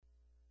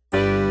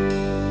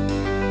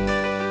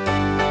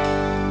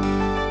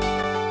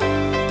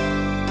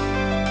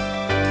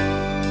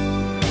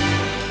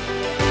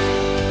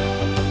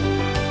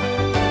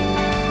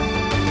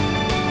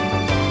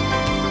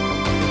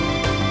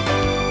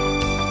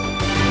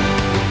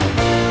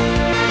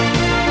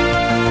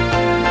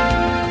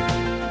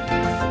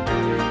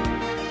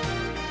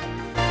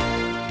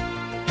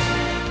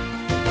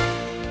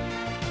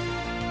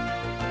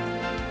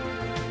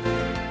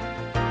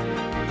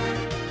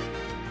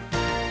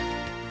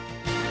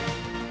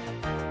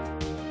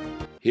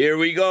Here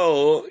we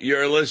go.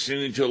 You're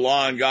listening to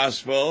Law and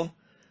Gospel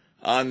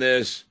on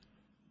this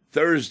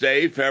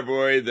Thursday,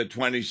 February the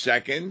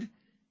 22nd,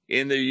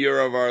 in the year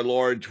of our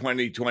Lord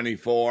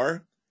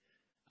 2024.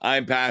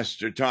 I'm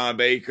Pastor Tom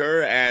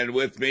Baker, and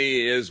with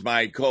me is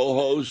my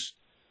co-host,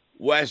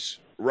 Wes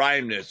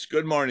Reimnitz.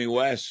 Good morning,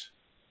 Wes.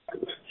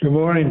 Good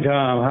morning,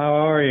 Tom.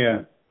 How are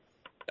you?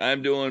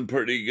 I'm doing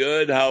pretty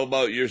good. How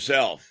about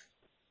yourself?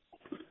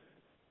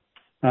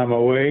 I'm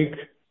awake,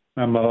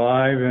 I'm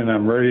alive, and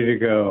I'm ready to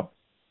go.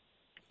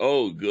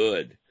 Oh,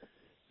 good.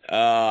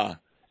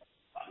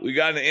 We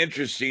got an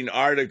interesting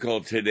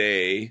article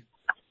today.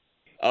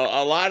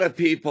 A lot of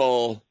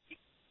people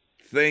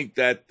think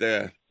that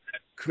the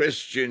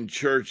Christian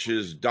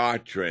church's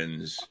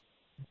doctrines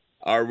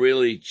are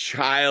really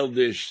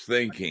childish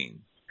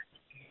thinking.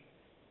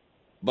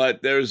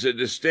 But there's a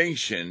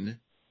distinction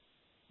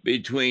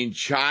between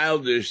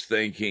childish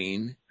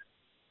thinking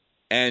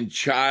and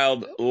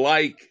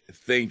childlike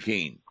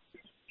thinking.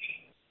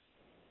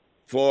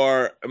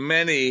 For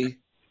many,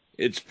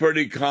 it's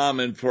pretty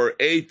common for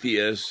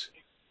atheists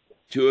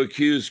to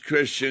accuse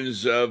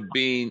Christians of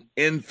being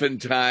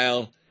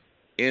infantile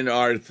in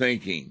our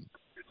thinking.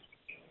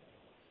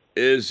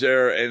 Is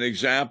there an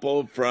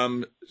example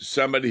from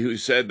somebody who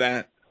said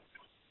that?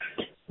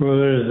 Well,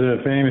 there's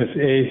a famous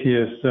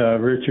atheist,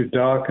 Richard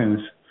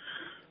Dawkins,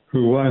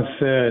 who once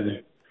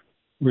said,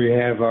 we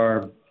have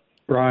our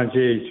Bronze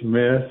Age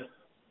myth,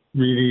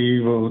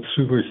 medieval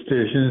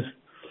superstitions,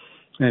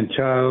 and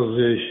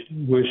childish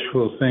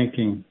wishful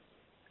thinking.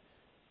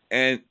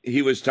 And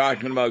he was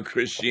talking about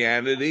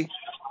Christianity?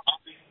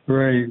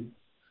 Right.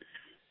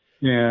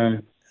 Yeah.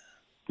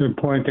 The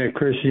point that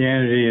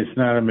Christianity is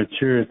not a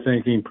mature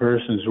thinking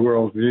person's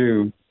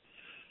worldview.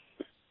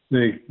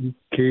 They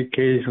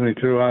occasionally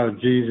throw out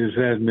Jesus'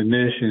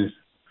 admonitions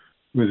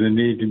with the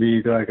need to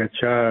be like a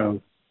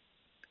child.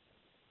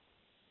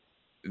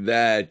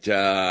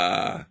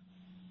 That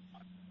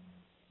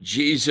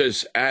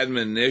Jesus'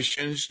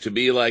 admonitions to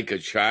be like a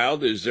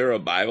child, is there a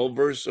Bible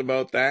verse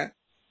about that?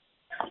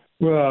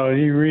 Well,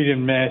 you read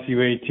in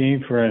Matthew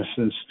 18, for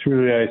instance,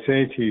 truly I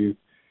say to you,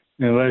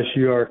 unless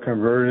you are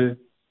converted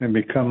and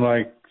become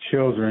like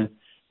children,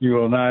 you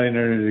will not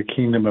enter the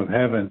kingdom of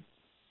heaven.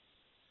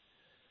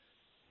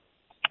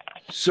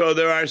 So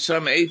there are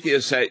some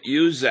atheists that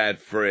use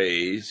that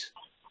phrase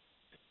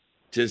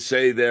to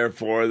say,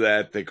 therefore,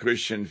 that the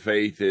Christian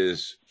faith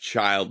is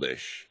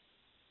childish.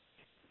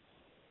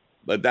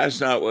 But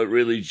that's not what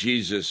really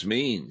Jesus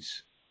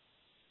means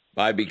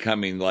by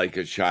becoming like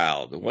a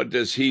child. What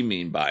does he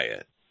mean by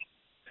it?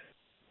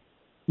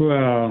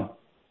 Well,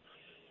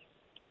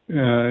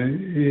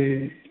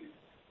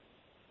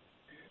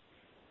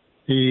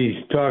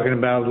 he's talking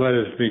about, let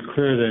us be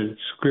clear that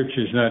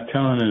Scripture's not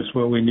telling us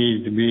what we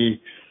need to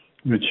be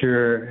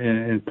mature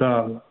in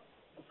thought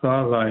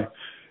life,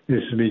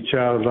 is to be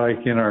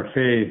childlike in our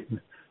faith,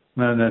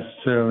 not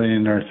necessarily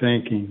in our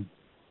thinking.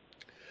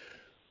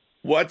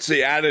 What's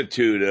the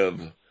attitude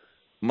of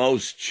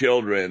most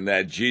children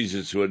that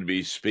Jesus would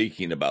be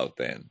speaking about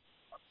then?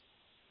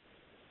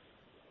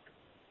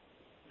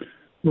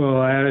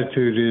 Well,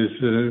 attitude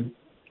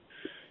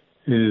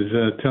is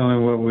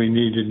telling what we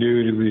need to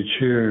do to be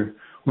mature.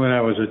 When I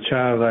was a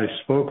child, I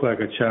spoke like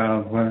a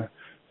child, when I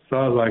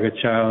thought like a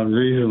child,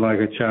 reasoned like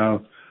a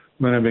child.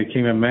 When I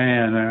became a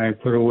man, I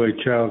put away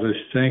childish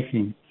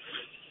thinking.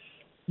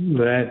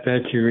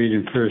 That you read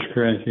in 1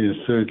 Corinthians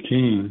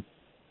 13.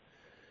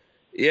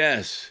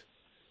 Yes.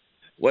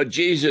 What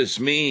Jesus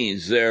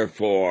means,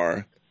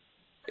 therefore,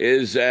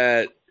 is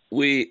that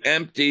we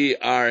empty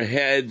our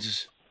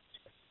heads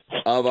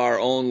of our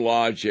own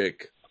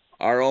logic,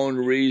 our own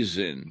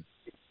reason,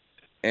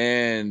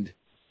 and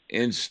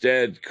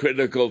instead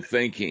critical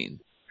thinking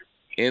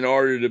in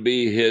order to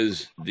be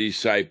his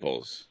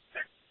disciples.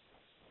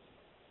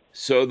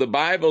 So the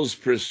Bible's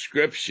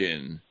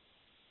prescription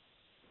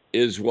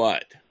is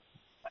what?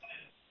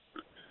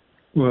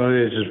 Well,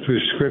 it's a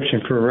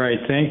prescription for right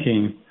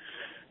thinking.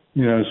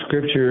 You know,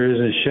 Scripture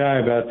isn't shy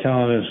about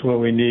telling us what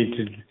we need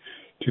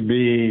to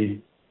be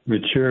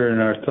mature in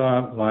our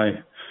thought life.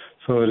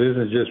 So it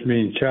isn't just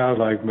being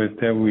childlike, but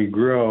that we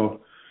grow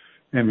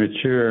and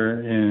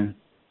mature in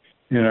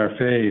our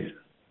faith.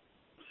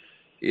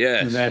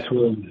 Yes. And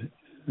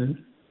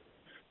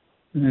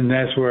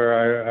that's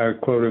where I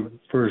quoted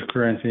 1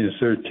 Corinthians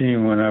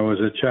 13. When I was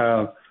a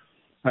child,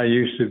 I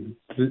used to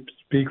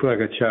speak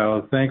like a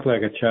child, think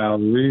like a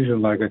child, reason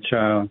like a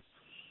child.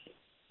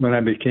 When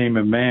I became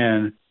a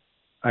man,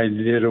 I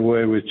did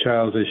away with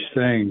childish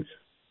things.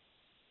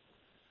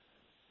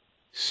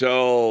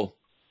 So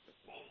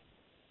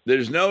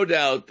there's no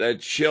doubt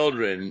that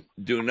children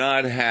do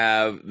not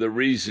have the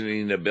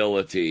reasoning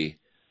ability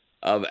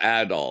of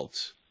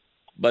adults,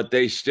 but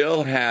they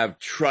still have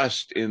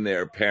trust in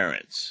their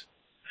parents.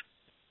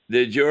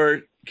 Did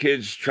your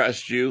kids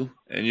trust you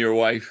and your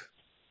wife?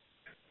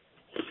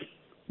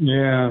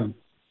 Yeah.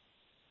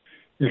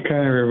 It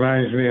kind of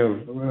reminds me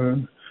of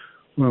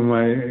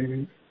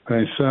when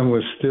my son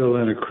was still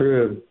in a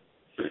crib,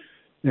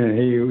 and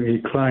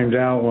he climbed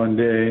out one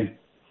day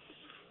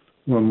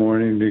one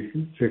morning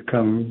to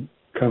come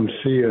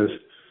see us,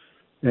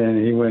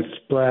 and he went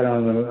splat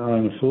on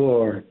the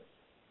floor.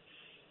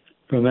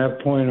 From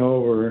that point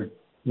over,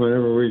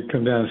 whenever we'd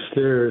come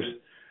downstairs,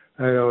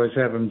 I'd always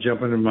have him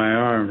jump into my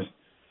arms.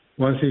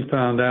 Once he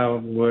found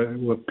out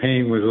what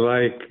pain was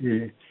like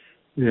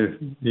if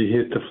he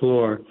hit the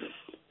floor,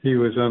 he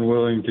was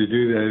unwilling to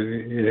do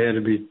that. It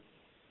had to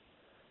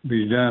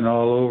be done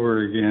all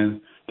over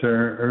again to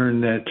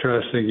earn that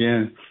trust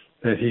again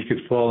that he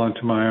could fall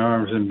into my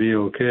arms and be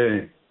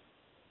okay.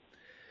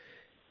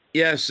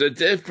 Yes, the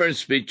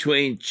difference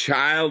between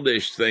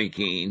childish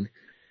thinking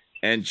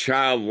and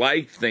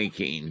childlike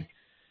thinking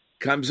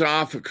comes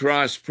off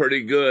across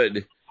pretty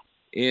good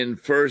in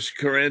 1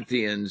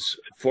 Corinthians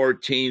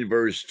 14,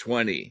 verse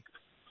 20.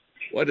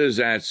 What does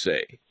that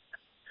say?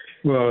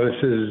 Well, it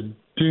says,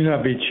 do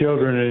not be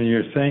children in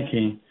your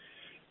thinking,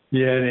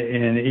 yet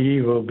in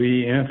evil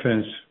be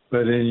infants,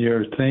 but in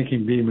your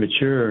thinking be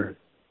mature.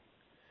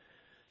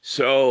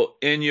 So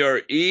in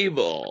your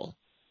evil,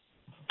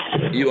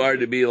 you are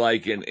to be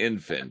like an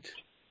infant.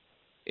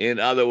 In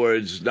other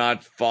words,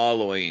 not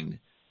following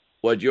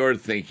what your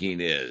thinking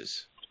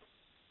is,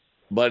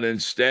 but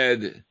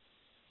instead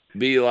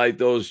be like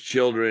those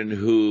children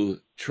who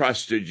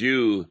trusted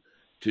you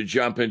to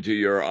jump into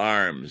your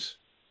arms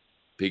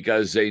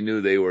because they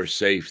knew they were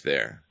safe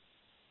there.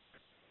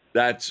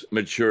 That's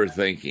mature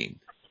thinking.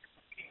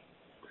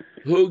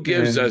 Who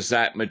gives us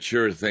that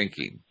mature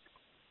thinking?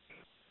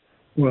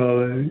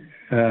 Well,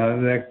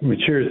 that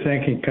mature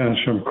thinking comes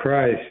from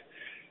Christ.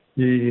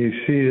 You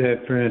see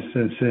that, for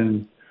instance,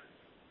 in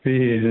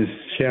Ephesians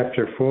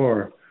chapter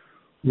 4.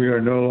 We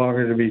are no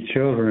longer to be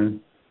children,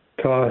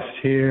 tossed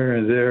here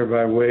and there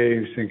by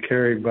waves and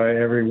carried by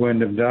every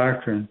wind of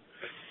doctrine,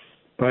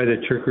 by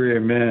the trickery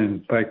of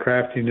men, by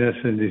craftiness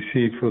and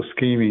deceitful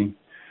scheming.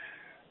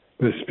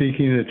 But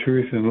speaking the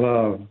truth in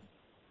love,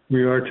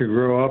 we are to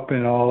grow up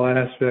in all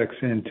aspects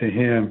into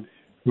Him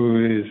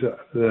who is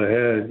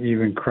the head,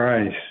 even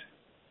Christ.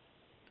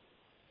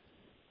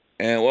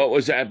 And what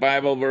was that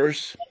Bible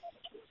verse?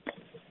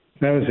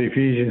 That was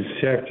Ephesians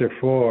chapter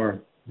 4,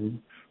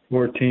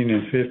 14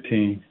 and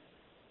 15.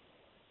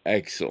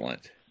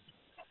 Excellent.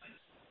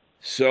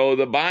 So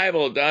the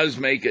Bible does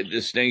make a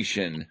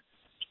distinction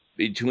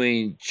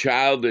between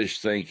childish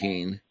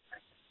thinking,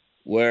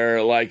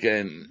 where like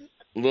a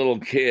little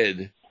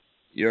kid,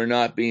 you're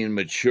not being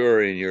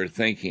mature in your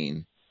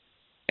thinking,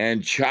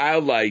 and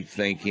childlike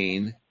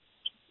thinking,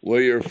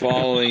 where you're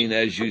following,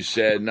 as you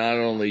said, not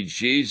only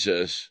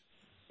Jesus,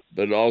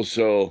 but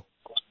also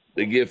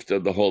the gift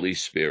of the Holy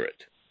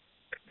Spirit.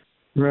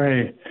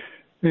 Right.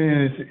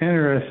 And it's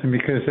interesting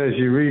because as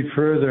you read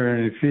further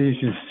in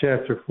Ephesians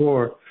chapter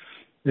 4,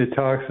 it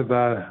talks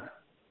about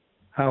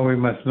how we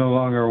must no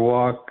longer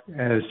walk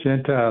as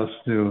Gentiles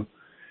do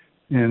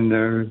in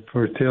the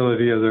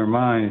fertility of their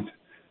minds,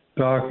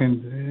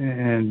 darkened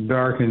in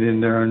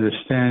their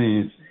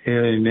understanding,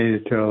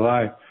 alienated to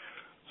life.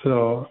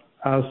 So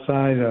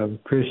outside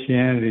of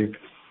Christianity,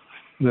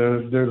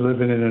 they're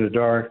living in a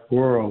dark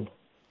world.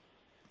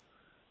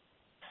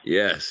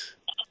 Yes.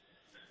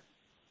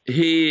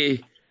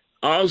 He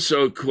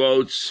also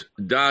quotes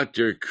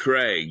Dr.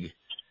 Craig.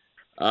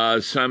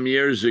 Some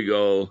years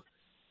ago,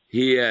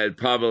 he had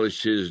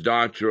published his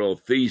doctoral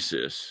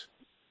thesis.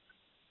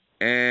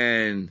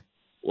 And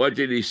what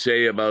did he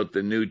say about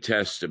the New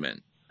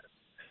Testament?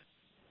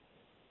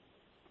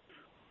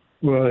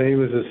 Well, he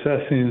was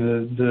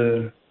assessing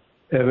the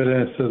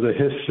evidence of the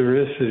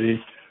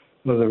historicity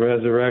of the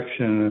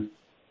resurrection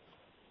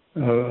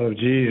of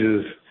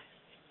Jesus.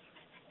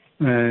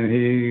 And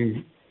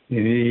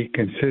he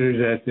considered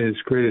that his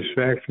greatest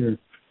factor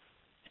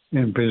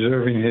in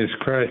preserving his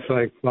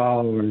Christ-like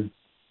followers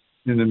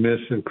in the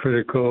midst of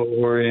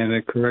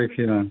critical-oriented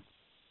curriculum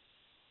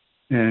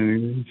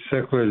and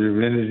secular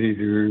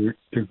divinity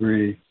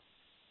degree.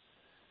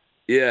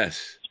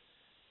 Yes.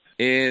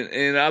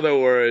 In other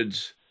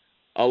words,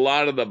 a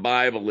lot of the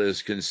Bible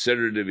is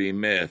considered to be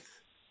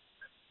myth,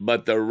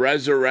 but the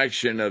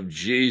resurrection of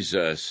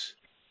Jesus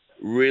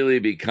really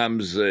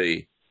becomes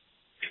the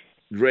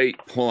great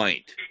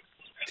point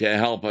to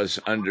help us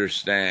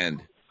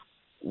understand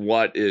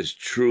what is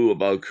true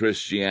about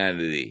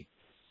Christianity.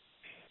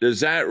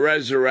 Does that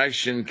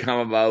resurrection come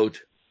about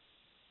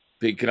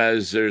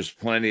because there's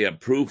plenty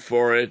of proof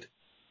for it,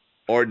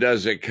 or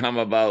does it come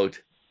about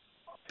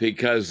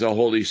because the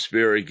Holy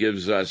Spirit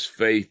gives us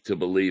faith to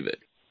believe it?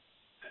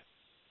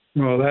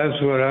 Well,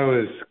 that's what I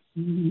was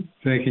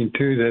thinking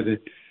too, that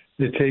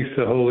it takes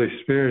the Holy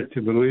Spirit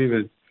to believe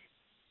it,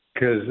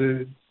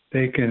 because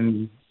they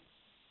can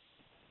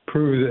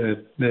prove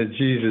that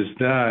Jesus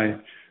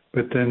died,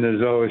 but then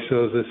there's always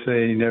those that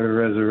say he never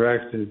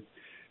resurrected.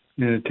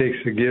 And it takes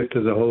the gift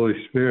of the Holy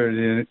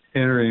Spirit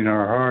entering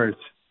our hearts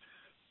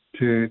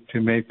to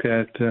make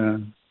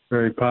that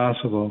very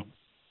possible.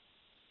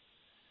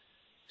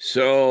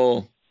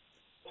 So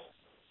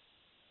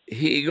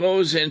he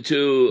goes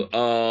into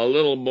a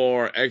little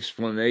more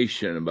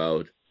explanation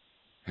about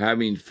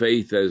having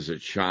faith as a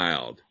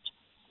child.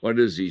 What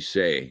does he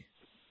say?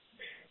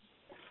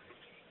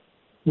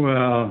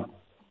 Well,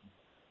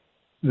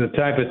 the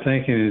type of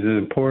thinking is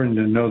important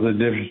to know the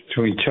difference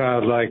between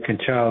childlike and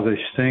childish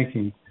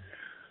thinking.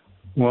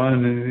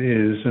 One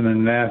is an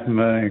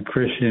anathema and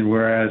Christian,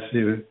 whereas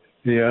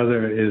the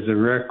other is a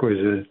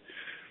requisite.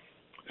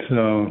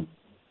 So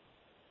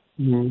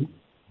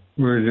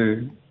we're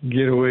to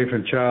get away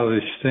from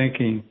childish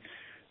thinking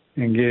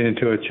and get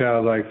into a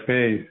childlike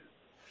faith.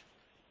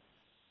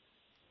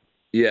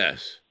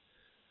 Yes.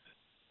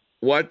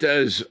 What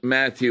does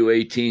Matthew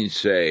 18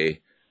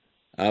 say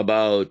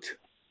about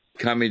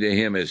coming to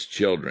him as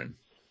children?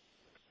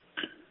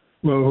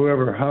 Well,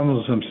 whoever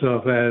humbles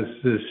himself as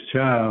this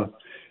child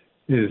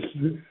is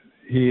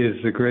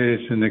the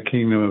greatest in the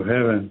kingdom of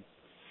heaven.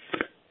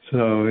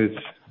 So it's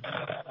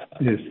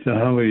to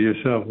humble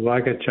yourself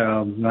like a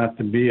child, not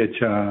to be a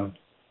child.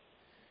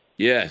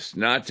 Yes,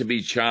 not to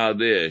be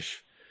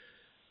childish.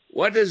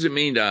 What does it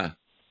mean to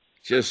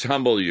just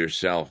humble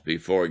yourself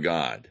before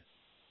God?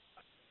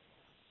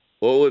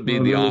 What would be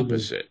the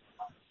opposite?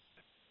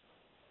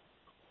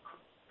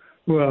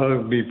 Well, it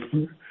would be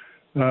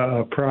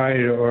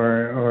pride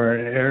or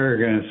an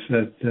arrogance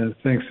that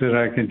thinks that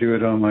I can do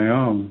it on my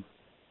own.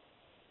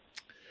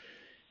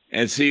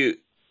 And see,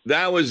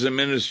 that was the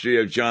ministry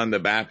of John the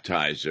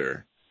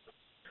Baptizer,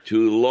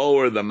 to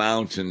lower the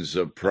mountains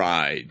of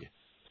pride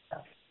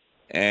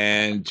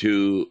and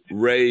to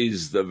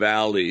raise the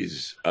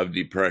valleys of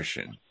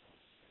depression.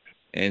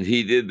 And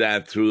he did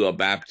that through a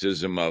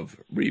baptism of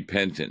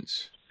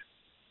repentance.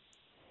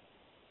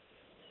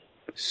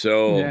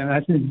 So, yeah, I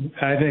think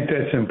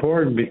that's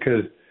important,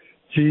 because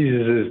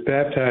Jesus is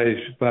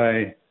baptized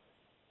by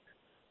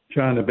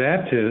John the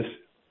Baptist,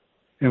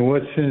 and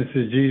what sins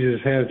did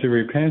Jesus have to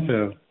repent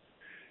of?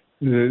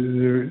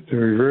 The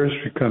reverse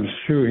becomes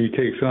true. He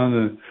takes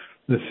on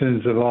the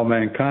sins of all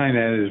mankind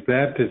at his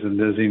baptism,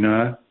 does he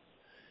not?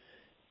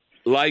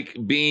 like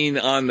being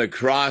on the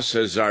cross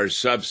as our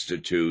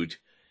substitute,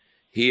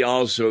 he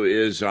also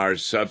is our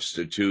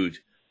substitute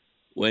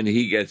when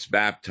he gets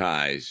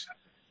baptized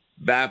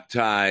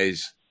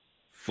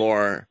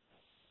for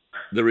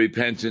the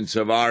repentance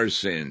of our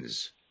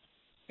sins.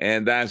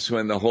 And that's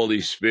when the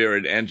Holy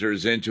Spirit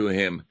enters into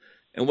him.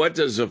 And what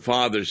does the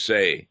Father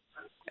say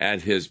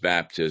at his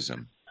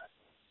baptism?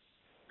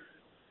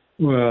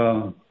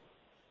 Well,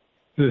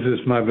 this is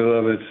my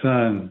beloved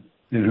Son,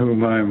 in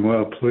whom I am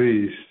well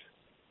pleased.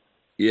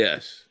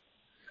 Yes.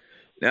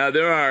 Now,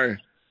 there are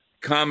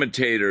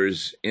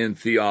commentators in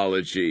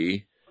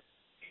theology.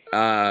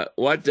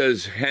 What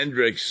does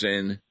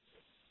Hendrickson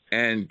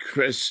and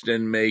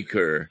Kristen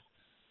Maker,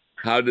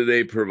 how do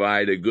they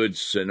provide a good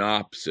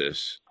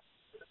synopsis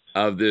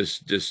of this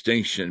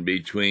distinction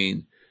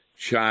between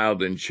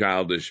child and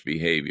childish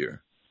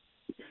behavior?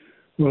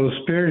 Well,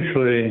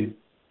 spiritually,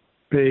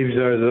 babes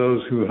are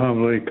those who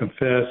humbly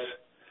confess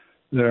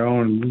their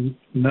own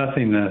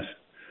nothingness,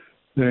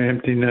 their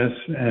emptiness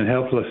and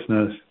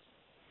helplessness,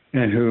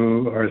 and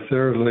who are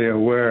thoroughly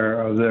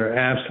aware of their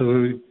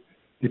absolute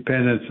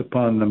dependence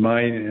upon the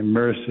might and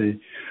mercy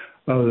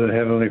of the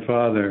Heavenly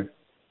Father.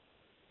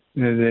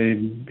 They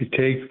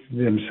betake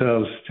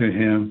themselves to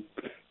Him,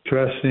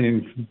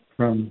 trusting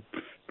from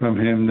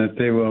Him that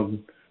they will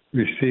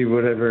receive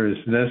whatever is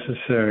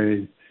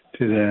necessary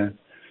to them,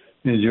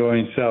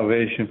 enjoying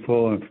salvation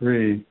full and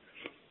free,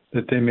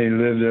 that they may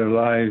live their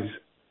lives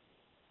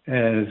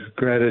as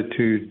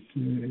gratitude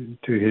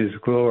to His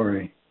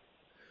glory.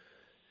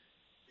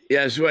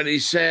 Yes, what he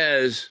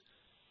says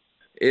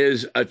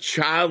is a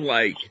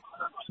childlike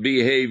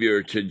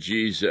behavior to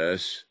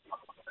Jesus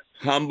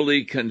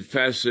humbly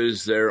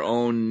confesses their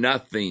own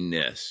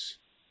nothingness.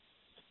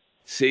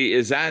 See,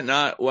 is that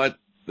not what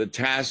the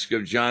task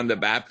of John the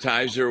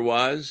Baptizer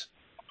was?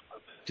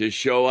 To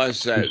show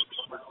us that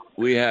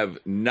we have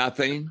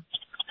nothing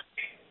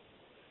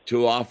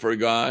to offer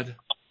God?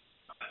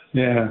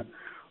 Yeah.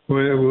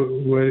 What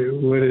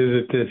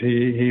is it that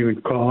he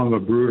would call them, a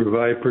brood of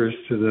vipers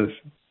to the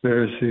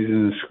Pharisees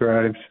and the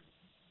scribes?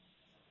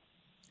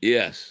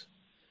 Yes.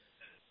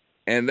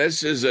 And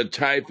this is a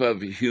type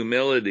of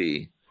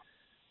humility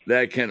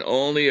that can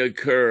only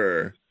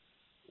occur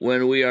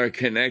when we are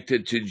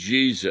connected to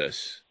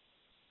Jesus.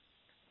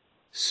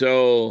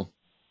 So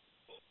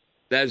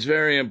that's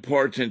very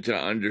important to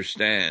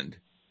understand,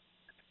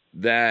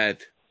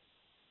 that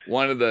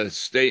one of the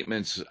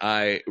statements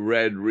I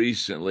read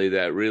recently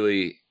that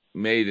really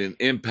made an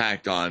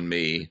impact on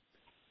me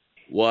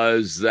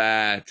was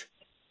that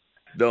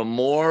the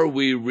more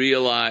we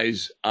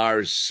realize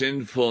our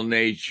sinful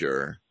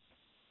nature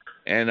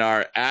and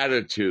our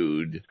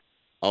attitude,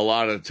 a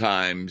lot of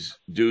times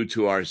due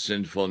to our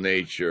sinful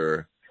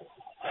nature,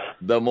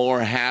 the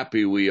more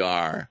happy we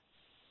are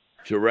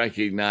to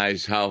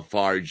recognize how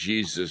far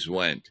Jesus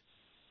went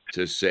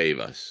to save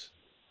us.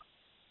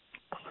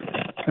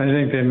 I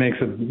think that makes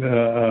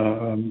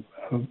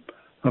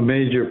a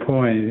major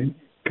point,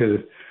 because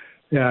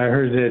I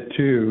heard that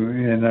too,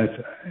 and I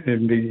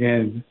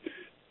began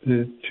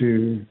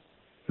to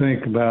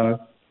think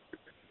about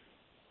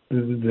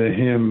the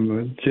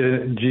hymn,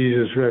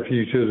 Jesus,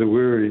 Refuge of the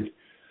Weary.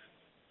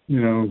 You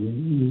know,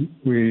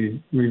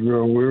 we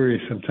grow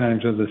weary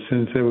sometimes of the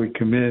sins that we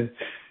commit,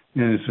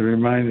 and it's a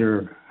reminder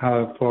of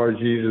how far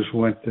Jesus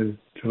went to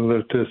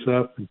lift us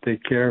up and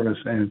take care of us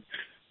and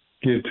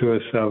give to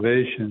us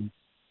salvation.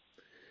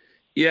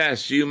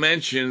 Yes, you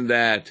mentioned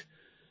that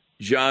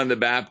John the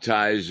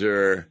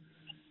Baptizer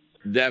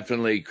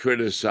definitely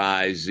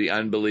criticized the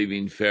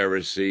unbelieving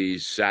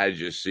Pharisees,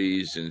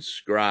 Sadducees, and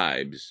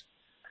scribes.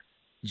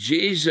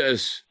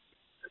 Jesus,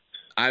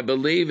 I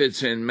believe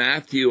it's in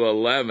Matthew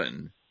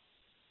 11,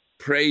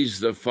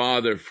 praised the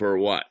Father for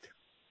what?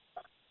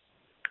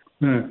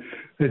 That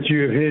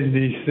you have hidden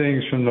these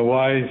things from the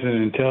wise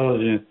and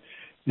intelligent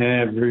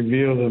and have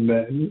revealed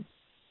them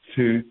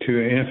to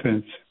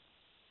infants.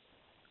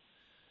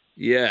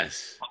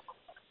 Yes.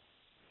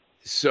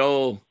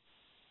 So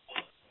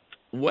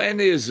when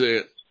is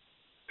the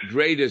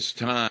greatest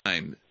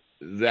time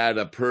that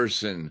a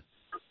person,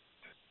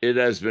 it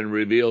has been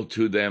revealed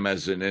to them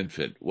as an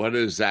infant? What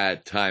is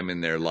that time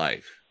in their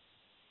life?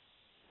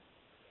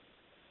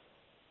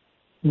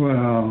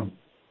 Well,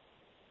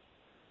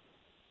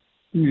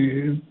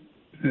 it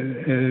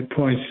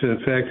points to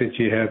the fact that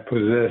you have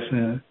possessed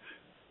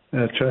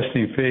a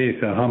trusting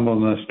faith, a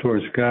humbleness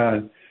towards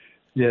God.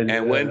 Yet,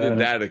 and when did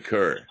that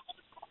occur?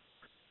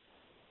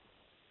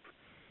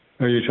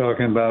 Are you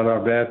talking about our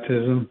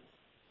baptism?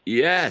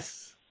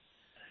 Yes.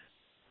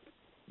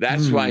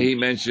 That's why he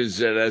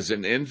mentions it as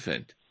an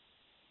infant.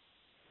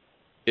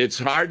 It's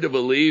hard to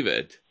believe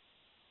it,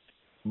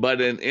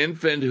 but an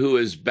infant who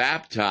is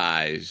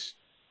baptized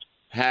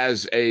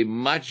has a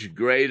much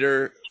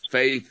greater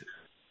faith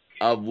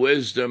of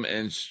wisdom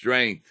and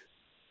strength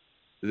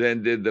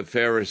than did the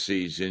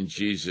Pharisees in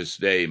Jesus'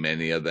 day,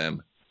 many of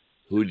them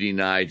who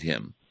denied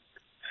him.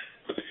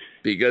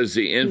 Because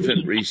the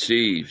infant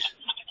receives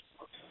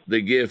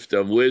the gift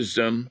of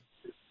wisdom,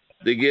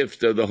 the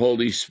gift of the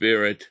Holy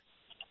Spirit,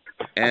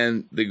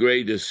 and the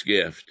greatest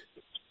gift,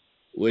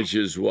 which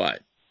is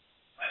what?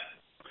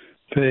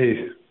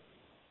 Faith.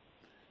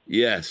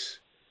 Yes.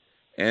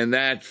 And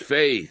that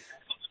faith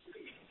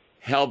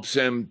helps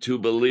him to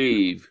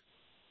believe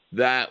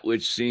that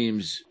which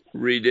seems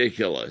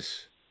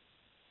ridiculous.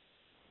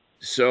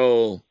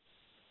 So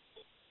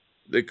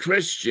the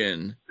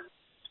Christian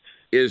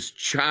is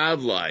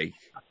childlike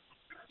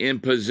in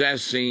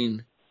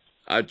possessing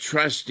a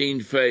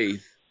trusting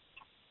faith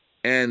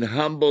and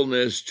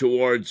humbleness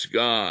towards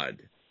God.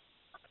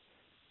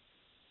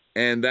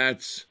 And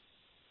that's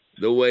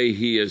the way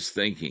he is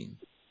thinking.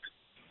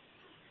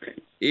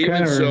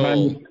 Even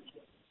so,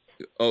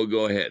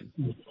 go ahead.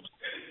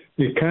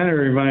 It kind of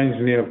reminds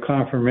me of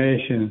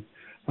confirmation.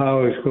 I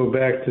always go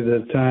back to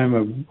the time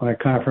of my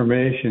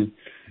confirmation,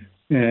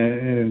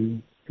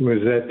 and it was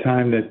that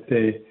time that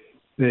they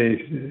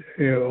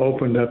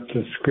opened up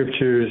the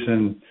scriptures,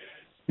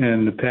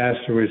 and the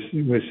pastor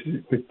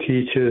would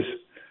teach us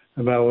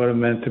about what it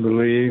meant to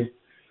believe.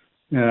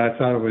 And I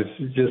thought it was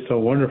just a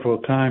wonderful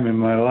time in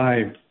my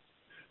life.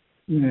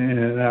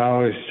 And I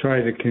always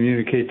tried to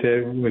communicate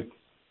that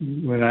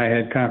when I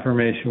had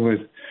confirmation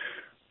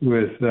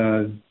with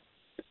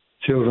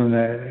children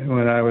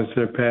when I was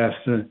their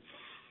pastor.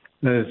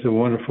 That it's a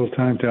wonderful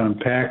time to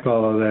unpack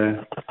all of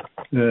that,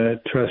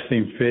 the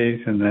trusting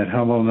faith and that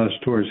humbleness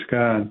towards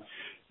God,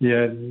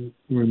 yet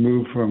we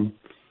move from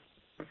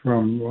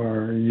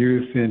our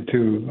youth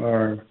into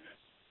our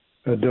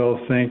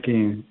adult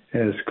thinking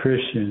as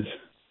Christians.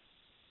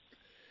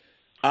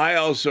 I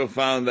also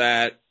found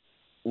that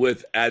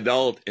with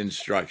adult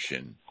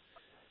instruction,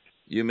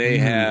 you may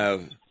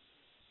have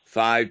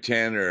 5,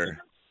 10, or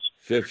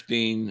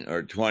 15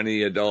 or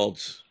 20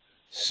 adults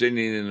sitting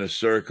in a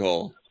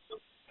circle,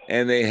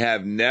 and they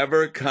have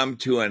never come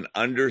to an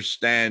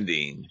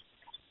understanding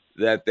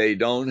that they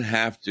don't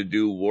have to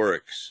do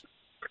works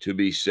to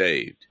be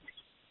saved,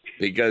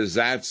 because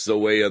that's the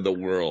way of the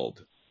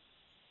world.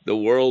 The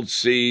world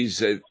sees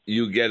that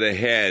you get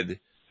ahead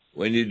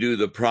when you do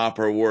the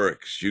proper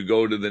works. You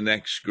go to the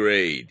next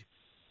grade.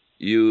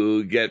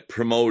 You get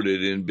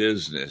promoted in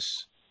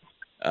business.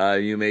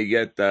 You may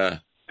get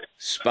the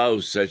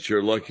spouse that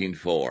you're looking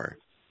for,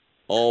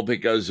 all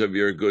because of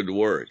your good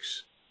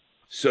works.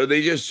 So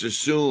they just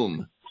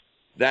assume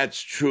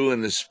that's true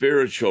in the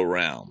spiritual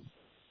realm.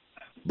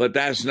 But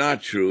that's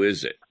not true,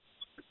 is it?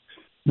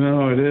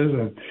 No, it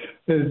isn't.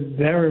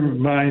 That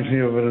reminds me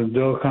of an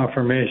adult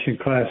confirmation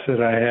class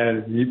that I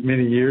had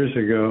many years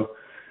ago.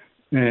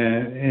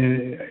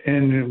 And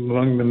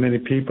among the many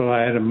people,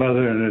 I had a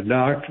mother and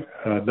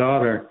a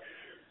daughter.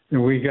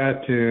 And we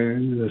got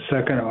to the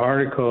second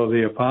article of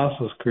the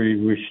Apostles'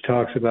 Creed, which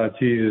talks about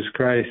Jesus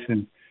Christ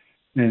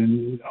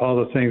and all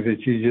the things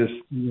that you just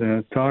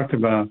talked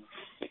about.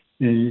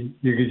 And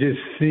you could just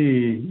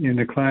see in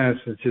the class,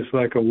 it's just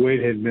like a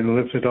weight had been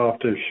lifted off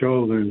their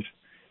shoulders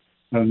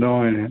of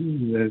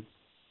knowing that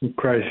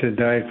Christ had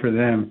died for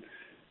them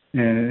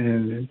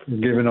and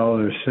forgiven all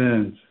their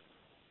sins.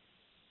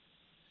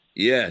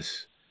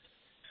 Yes.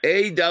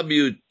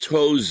 A.W.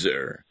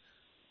 Tozer,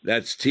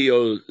 that's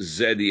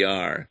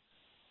T-O-Z-E-R,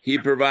 he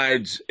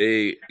provides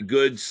a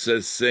good,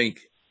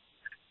 succinct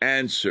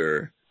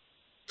answer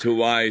to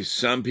why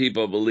some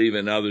people believe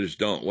and others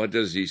don't. What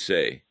does he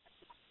say?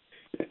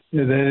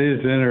 Yeah, that is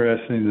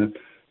interesting.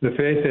 The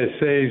faith that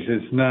saves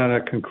is not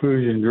a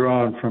conclusion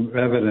drawn from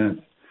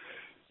evidence.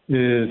 It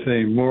is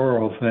a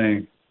moral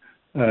thing,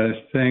 a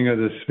thing of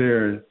the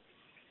Spirit,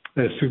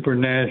 a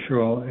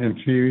supernatural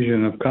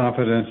infusion of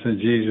confidence in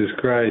Jesus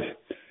Christ,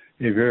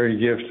 a very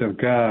gift of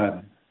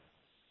God.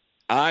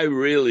 I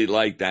really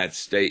like that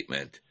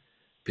statement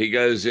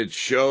because it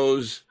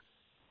shows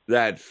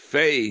that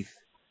faith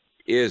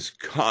is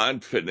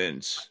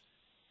confidence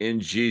in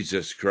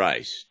Jesus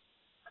Christ.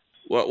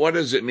 What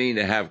does it mean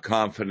to have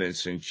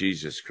confidence in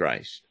Jesus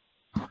Christ?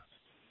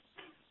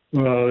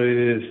 Well, it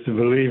is to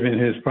believe in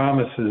His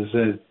promises,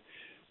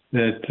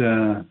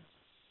 that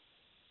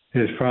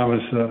His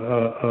promise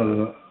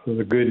of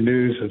the good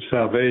news of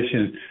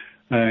salvation.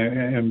 I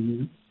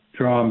am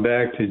drawn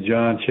back to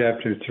John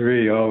chapter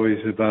 3,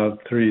 always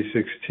about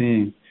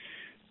 3:16.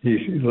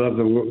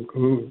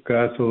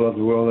 God so loved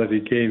the world that He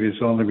gave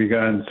His only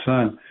begotten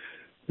Son,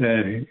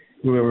 that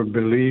whoever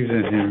believes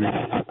in Him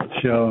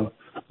shall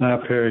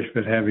not perish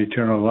but have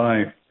eternal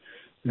life.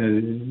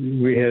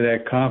 We have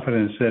that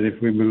confidence that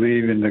if we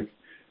believe in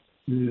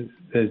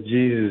that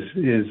Jesus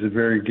is the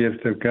very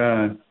gift of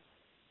God.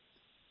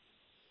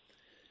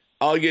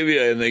 I'll give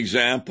you an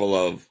example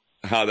of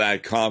how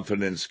that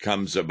confidence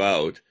comes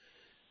about.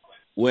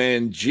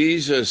 When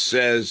Jesus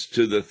says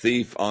to the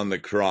thief on the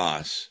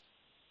cross,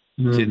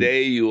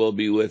 "Today you will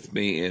be with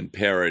me in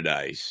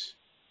paradise."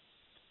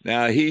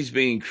 Now, he's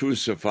being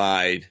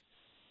crucified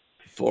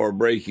for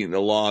breaking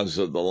the laws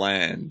of the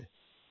land.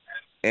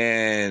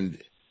 And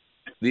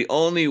the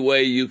only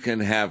way you can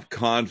have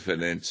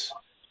confidence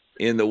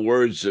in the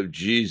words of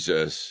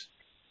Jesus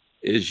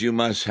is you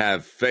must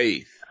have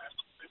faith.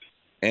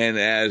 And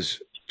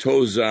as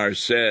Tozar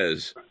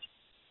says,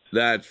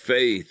 that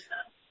faith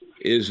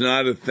is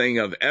not a thing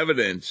of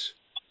evidence,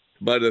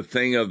 but a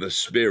thing of the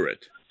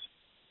Spirit.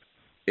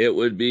 It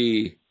would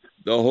be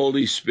the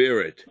Holy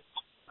Spirit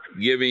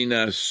giving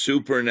us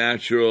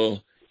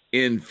supernatural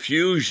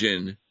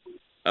infusion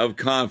of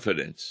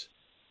confidence.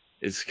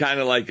 It's kind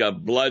of like a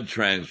blood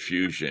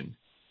transfusion,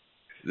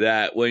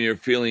 that when you're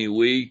feeling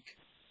weak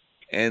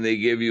and they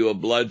give you a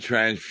blood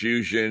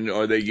transfusion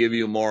or they give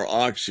you more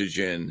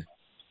oxygen,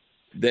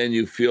 then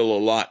you feel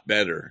a lot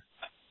better.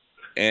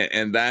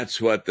 And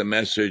that's what the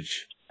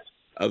message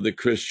of the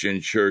Christian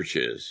church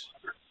is.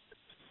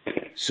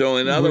 So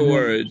in other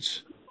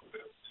words,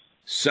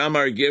 some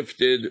are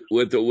gifted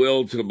with the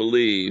will to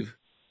believe,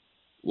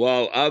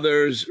 while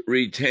others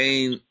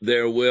retain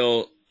their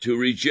will to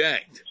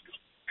reject.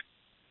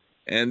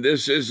 And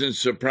this isn't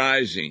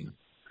surprising,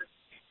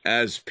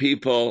 as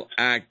people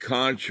act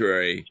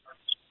contrary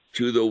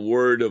to the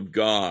Word of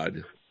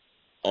God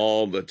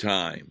all the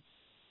time.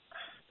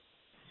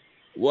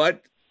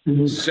 What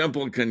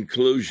simple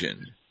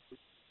conclusion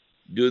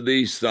do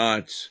these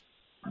thoughts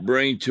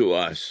bring to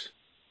us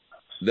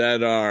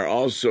that are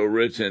also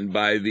written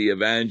by the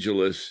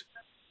evangelist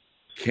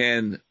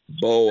Ken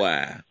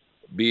Boa,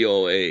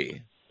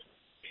 B-O-A?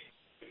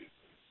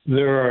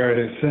 There are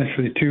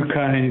essentially two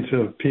kinds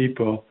of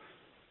people: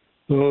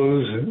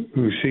 those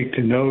who seek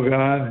to know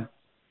God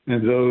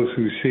and those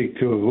who seek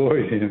to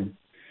avoid Him.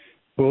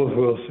 Both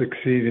will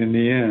succeed in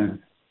the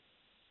end.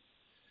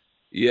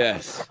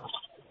 Yes,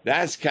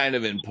 that's kind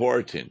of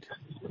important.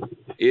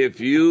 If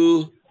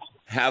you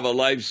have a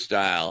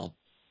lifestyle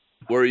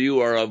where you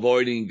are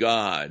avoiding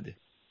God,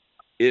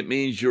 it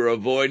means you're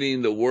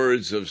avoiding the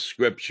words of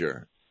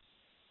Scripture.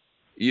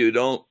 You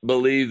don't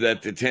believe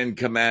that the Ten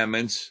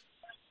Commandments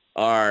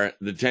are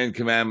the Ten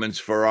Commandments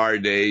for our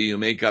day. You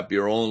make up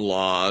your own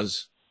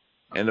laws.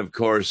 And of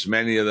course,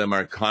 many of them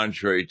are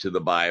contrary to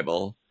the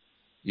Bible.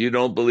 You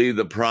don't believe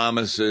the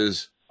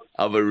promises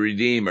of a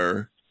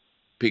Redeemer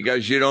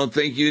because you don't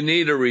think you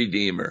need a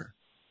Redeemer.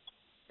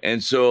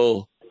 And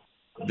so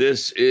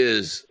this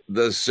is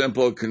the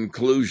simple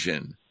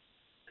conclusion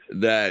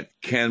that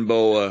Ken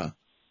Boa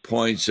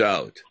points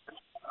out.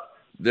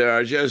 There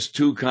are just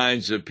two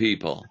kinds of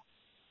people.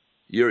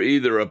 You're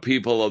either a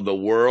people of the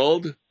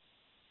world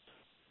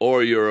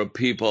or you're a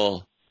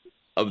people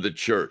of the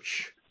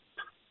church.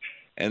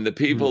 And the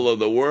people of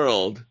the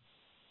world,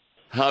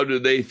 how do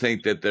they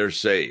think that they're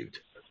saved?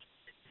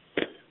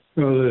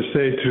 Well, they're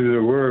saved through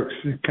their works.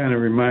 It kind of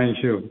reminds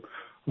you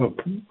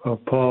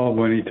of Paul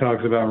when he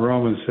talks about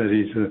Romans, that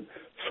he's a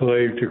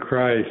slave to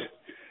Christ.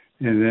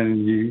 And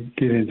then you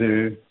get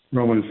into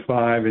Romans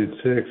 5 and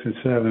 6 and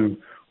 7,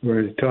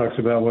 where it talks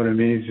about what it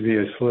means to be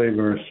a slave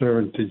or a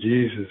servant to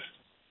Jesus.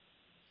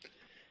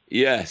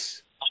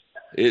 Yes,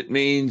 it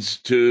means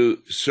to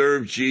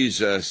serve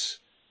Jesus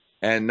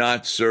and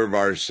not serve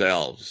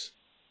ourselves.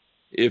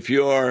 If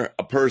you're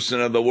a person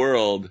of the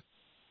world,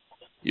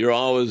 you're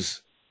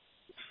always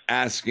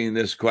asking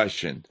this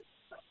question: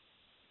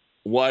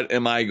 what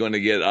am I going to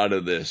get out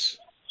of this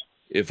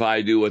if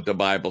I do what the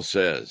Bible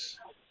says?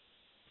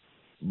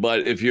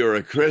 But if you're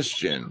a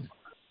Christian,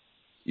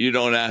 you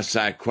don't ask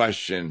that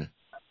question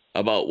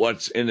about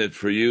what's in it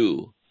for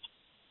you,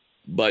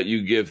 but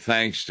you give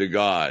thanks to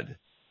God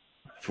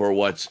for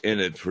what's in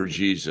it for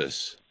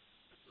Jesus,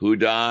 who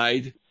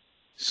died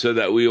so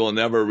that we will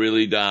never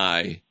really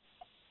die,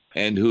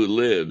 and who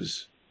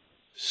lives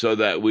so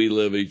that we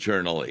live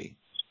eternally.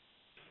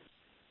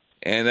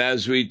 And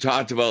as we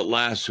talked about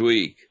last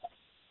week,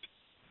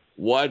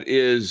 what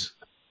is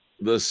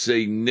the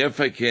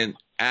significant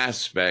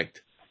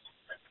aspect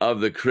of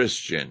the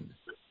Christian?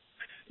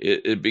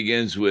 It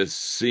begins with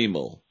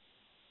simul.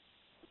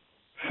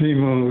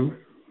 Simul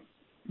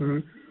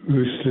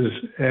justus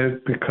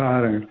et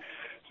peccator.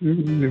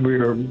 We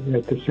are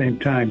at the same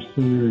time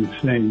sinner and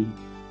saint.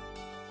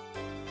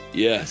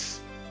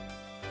 Yes.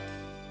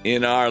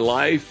 In our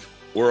life,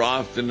 we're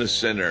often a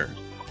sinner,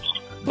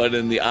 but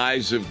in the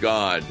eyes of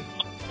God,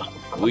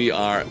 we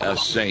are a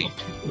saint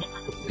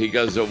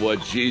because of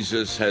what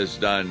Jesus has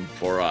done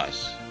for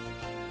us.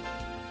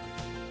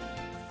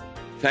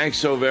 Thanks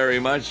so very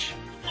much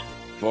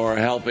for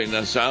helping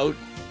us out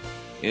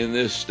in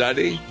this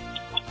study.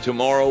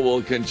 Tomorrow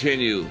we'll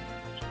continue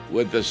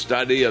with the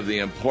study of the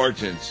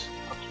importance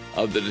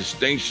of the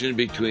distinction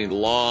between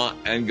law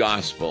and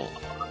gospel.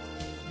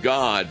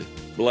 God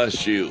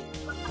bless you.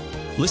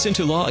 Listen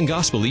to Law and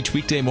Gospel each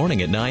weekday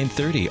morning at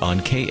 9:30 on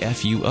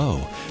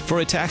KFUO. For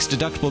a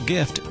tax-deductible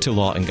gift to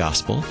Law and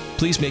Gospel,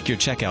 please make your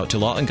check out to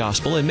Law and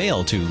Gospel and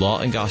mail to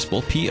Law and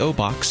Gospel, P.O.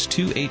 Box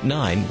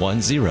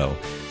 28910,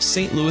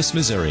 St. Louis,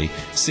 Missouri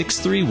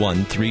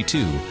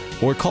 63132,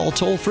 or call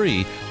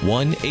toll-free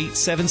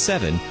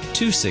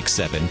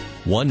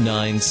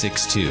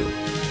 1-877-267-1962.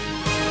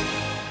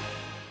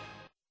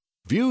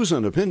 Views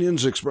and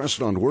opinions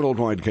expressed on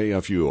Worldwide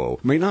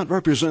KFUO may not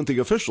represent the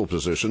official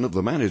position of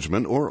the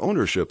management or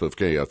ownership of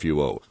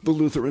KFUO, the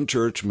Lutheran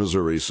Church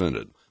Missouri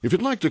Synod. If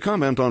you'd like to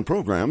comment on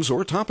programs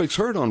or topics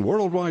heard on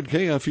Worldwide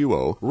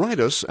KFUO, write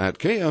us at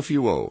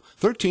KFUO,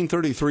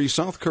 1333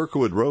 South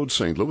Kirkwood Road,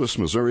 St. Louis,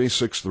 Missouri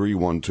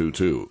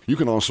 63122. You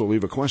can also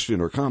leave a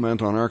question or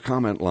comment on our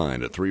comment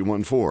line at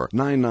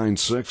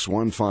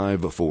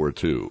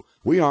 314-996-1542.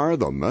 We are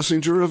the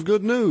messenger of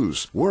good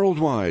news,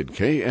 Worldwide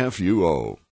KFUO.